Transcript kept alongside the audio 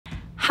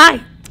Hi,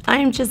 I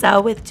am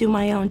Giselle with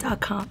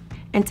DoMyOwn.com,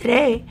 and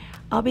today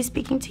I'll be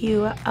speaking to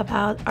you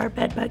about our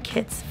bedbug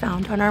kits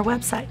found on our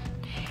website.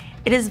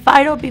 It is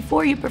vital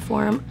before you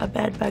perform a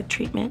bedbug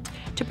treatment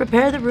to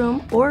prepare the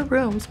room or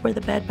rooms where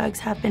the bedbugs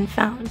have been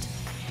found.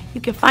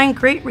 You can find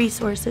great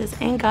resources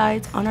and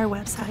guides on our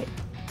website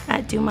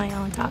at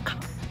DoMyOwn.com.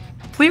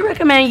 We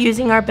recommend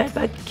using our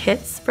bedbug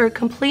kits for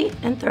complete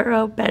and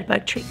thorough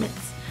bedbug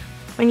treatments.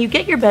 When you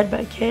get your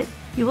bedbug kit,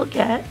 you will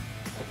get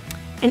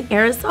an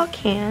aerosol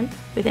can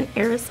with an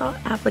aerosol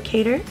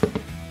applicator,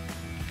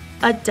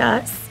 a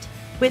dust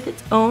with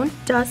its own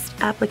dust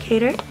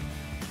applicator,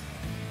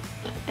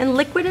 and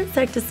liquid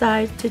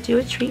insecticide to do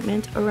a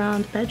treatment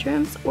around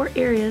bedrooms or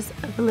areas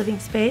of the living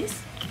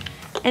space.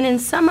 And in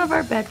some of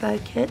our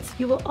bedbug kits,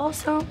 you will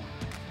also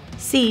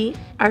see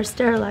our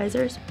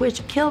sterilizers,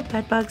 which kill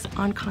bedbugs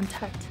on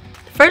contact.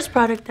 The first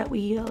product that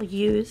we will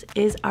use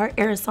is our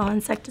aerosol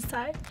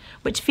insecticide,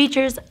 which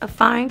features a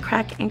fine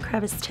crack and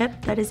crevice tip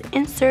that is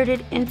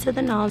inserted into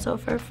the nozzle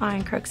for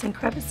fine cracks and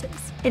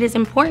crevices. It is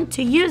important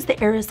to use the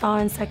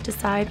aerosol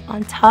insecticide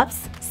on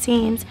tufts,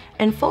 seams,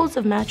 and folds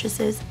of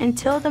mattresses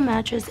until the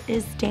mattress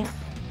is damp.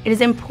 It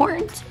is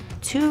important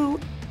to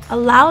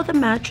allow the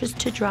mattress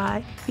to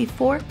dry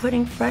before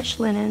putting fresh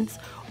linens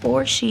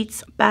or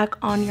sheets back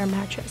on your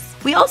mattress.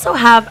 We also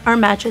have our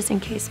mattress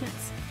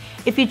encasements.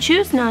 If you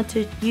choose not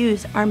to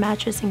use our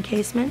mattress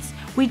encasements,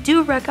 we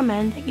do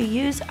recommend that you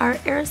use our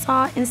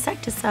aerosol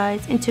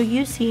insecticides until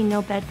you see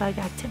no bedbug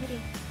activity.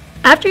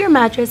 After your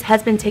mattress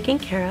has been taken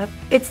care of,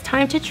 it's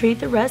time to treat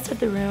the rest of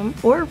the room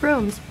or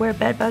rooms where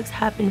bedbugs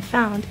have been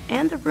found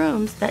and the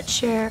rooms that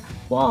share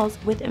walls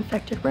with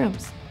infected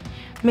rooms.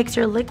 Mix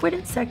your liquid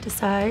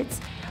insecticides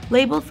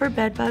labeled for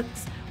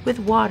bedbugs with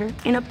water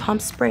in a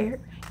pump sprayer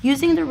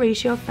using the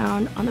ratio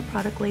found on the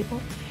product label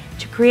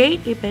to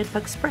create a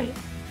bedbug spray.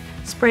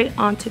 Spray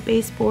onto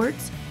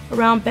baseboards,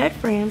 around bed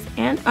frames,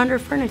 and under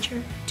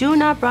furniture. Do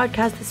not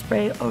broadcast the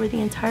spray over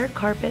the entire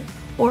carpet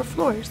or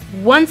floors.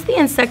 Once the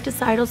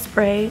insecticidal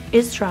spray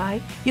is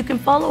dry, you can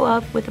follow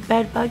up with a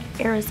bedbug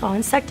aerosol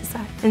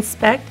insecticide.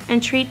 Inspect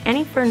and treat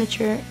any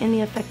furniture in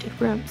the affected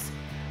rooms.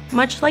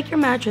 Much like your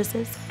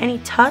mattresses, any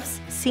tufts,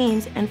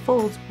 seams, and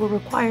folds will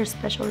require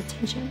special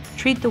attention.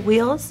 Treat the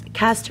wheels,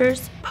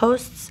 casters,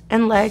 posts,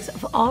 and legs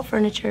of all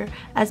furniture,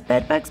 as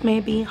bedbugs may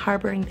be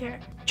harboring there.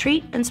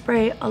 Treat and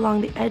spray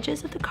along the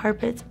edges of the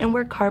carpets and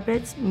where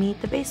carpets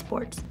meet the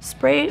baseboards.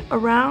 Spray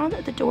around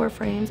the door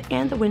frames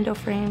and the window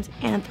frames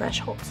and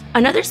thresholds.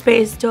 Another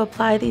space to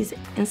apply these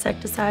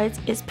insecticides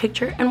is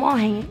picture and wall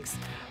hangings.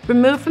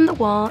 Remove from the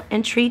wall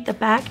and treat the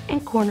back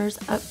and corners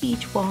of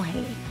each wall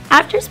hanging.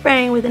 After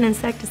spraying with an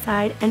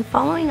insecticide and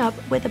following up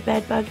with a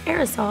bedbug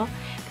aerosol,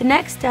 the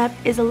next step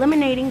is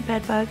eliminating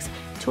bedbugs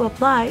to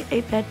apply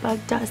a bedbug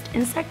dust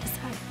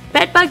insecticide.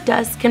 Bedbug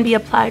dust can be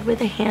applied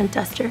with a hand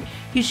duster.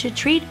 You should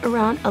treat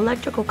around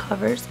electrical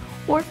covers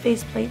or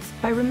faceplates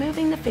by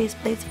removing the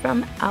faceplates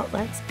from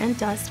outlets and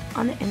dust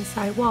on the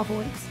inside wall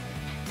voids.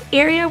 The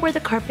area where the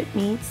carpet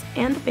meets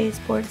and the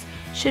baseboards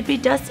should be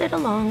dusted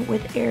along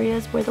with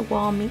areas where the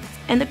wall meets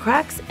and the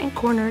cracks and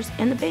corners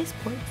in the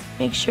baseboards.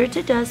 Make sure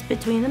to dust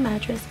between the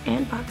mattress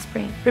and box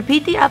spring.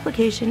 Repeat the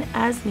application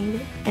as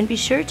needed and be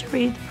sure to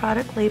read the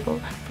product label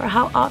for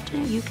how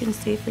often you can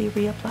safely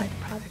reapply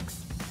the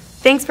products.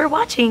 Thanks for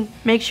watching.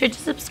 Make sure to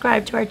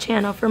subscribe to our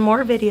channel for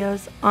more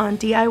videos on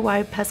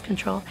DIY pest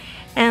control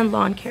and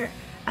lawn care.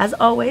 As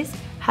always,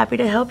 happy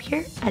to help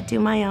here at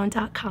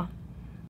DoMyOwn.com.